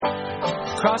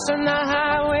crossing the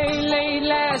highway late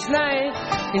last night.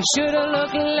 He shoulda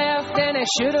looked left and he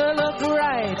shoulda looked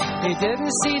right. He didn't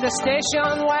see the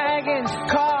station wagon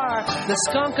car. The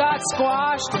skunk got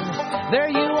squashed and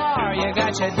there you are. You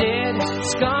got your dead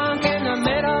skunk in the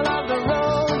middle of the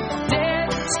road. Dead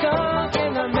skunk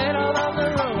in the middle of the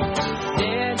road.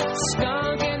 Dead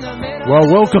skunk in the middle. Well,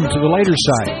 welcome to the Lighter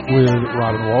Side with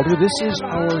Robin Walter. This is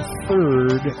our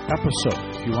third episode.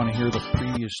 If you want to hear the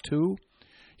previous two,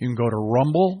 you can go to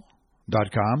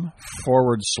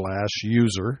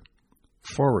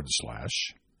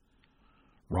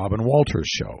rumble.com/user/Robin Walters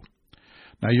Show.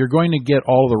 Now, you're going to get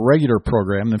all the regular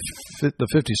program, the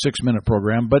 56-minute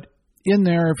program, but in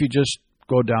there, if you just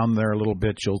go down there a little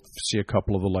bit, you'll see a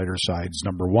couple of the lighter sides,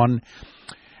 number 1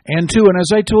 and 2. And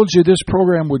as I told you, this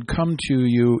program would come to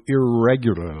you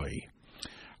irregularly.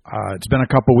 It's been a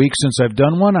couple weeks since I've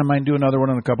done one. I might do another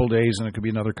one in a couple days, and it could be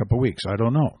another couple weeks. I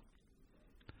don't know.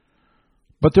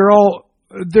 But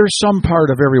there's some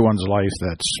part of everyone's life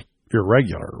that's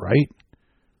irregular, right?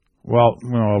 Well,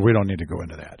 we don't need to go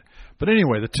into that. But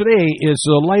anyway, today is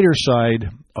the lighter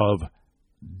side of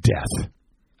death.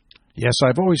 Yes,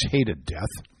 I've always hated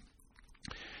death.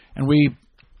 And we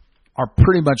are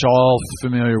pretty much all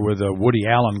familiar with the Woody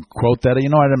Allen quote that,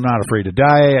 I'm not afraid to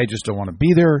die, I just don't want to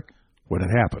be there when it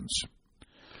happens.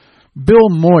 Bill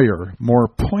Moyer more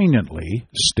poignantly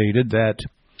stated that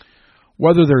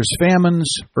whether there's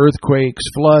famines, earthquakes,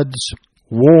 floods,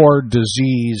 war,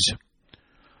 disease,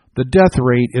 the death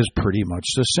rate is pretty much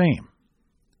the same.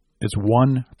 It's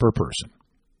 1 per person.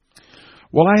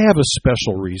 Well, I have a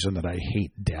special reason that I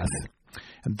hate death,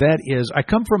 and that is I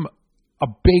come from a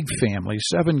big family,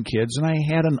 7 kids, and I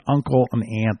had an uncle and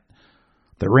aunt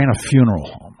that ran a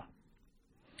funeral home.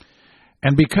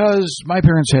 And because my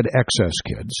parents had excess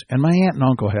kids, and my aunt and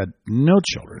uncle had no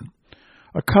children,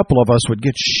 a couple of us would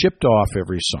get shipped off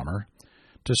every summer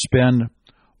to spend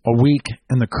a week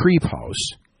in the Creep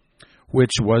House,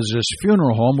 which was this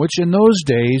funeral home, which in those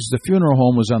days, the funeral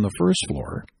home was on the first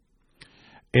floor,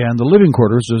 and the living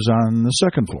quarters was on the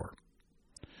second floor.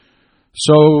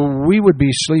 So we would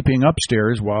be sleeping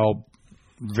upstairs while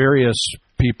various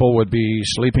people would be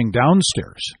sleeping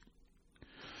downstairs.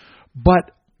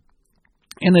 But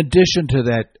in addition to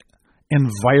that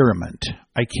environment,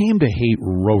 I came to hate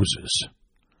roses.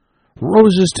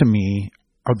 Roses to me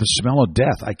are the smell of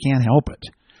death. I can't help it.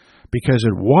 Because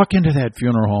I'd walk into that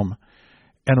funeral home,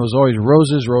 and it was always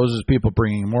roses, roses, people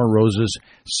bringing more roses,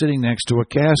 sitting next to a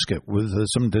casket with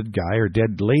some dead guy or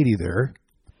dead lady there.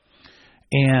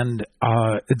 And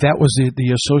that was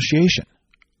the association.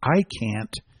 I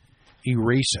can't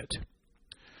erase it.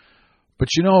 But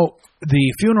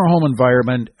the funeral home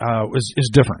environment is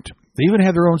different. They even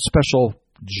had their own special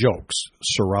jokes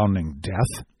surrounding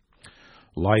death.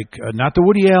 Like, not the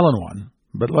Woody Allen one,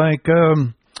 but like,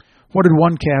 what did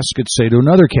one casket say to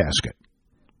another casket?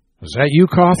 Was that you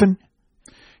coughing?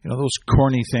 Those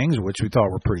corny things, which we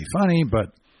thought were pretty funny,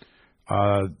 but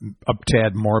a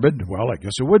tad morbid. Well, I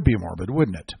guess it would be morbid,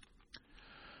 wouldn't it?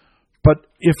 But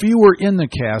if you were in the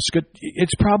casket,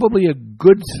 it's probably a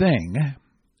good thing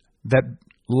that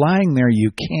lying there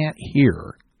you can't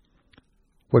hear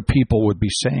what people would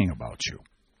be saying about you.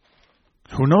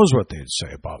 Who knows what they'd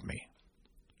say about me?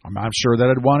 I'm not sure that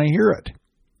I'd want to hear it.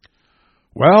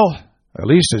 Well, at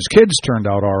least his kids turned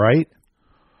out all right.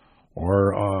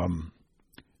 Or,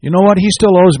 you know what? He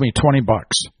still owes me $20.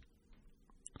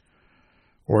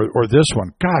 Or this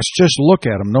one. Gosh, just look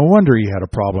at him. No wonder he had a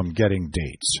problem getting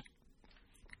dates.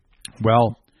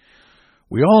 Well,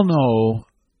 we all know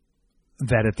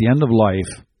that at the end of life,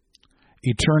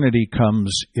 eternity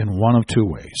comes in one of 2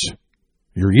 ways.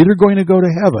 You're either going to go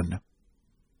to heaven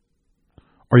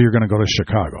or you're going to go to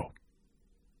Chicago.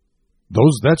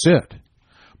 That's it.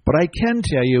 But I can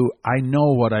tell you, I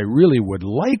know what I really would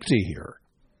like to hear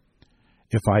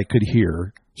if I could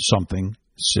hear something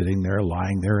sitting there,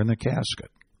 lying there in the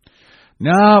casket.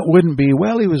 No, it wouldn't be,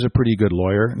 well, he was a pretty good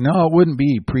lawyer. No, it wouldn't be,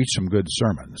 he preached some good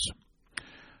sermons.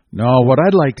 No, what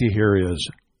I'd like to hear is,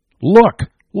 look,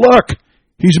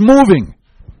 he's moving.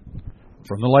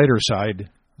 From the lighter side,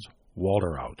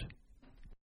 Walter out.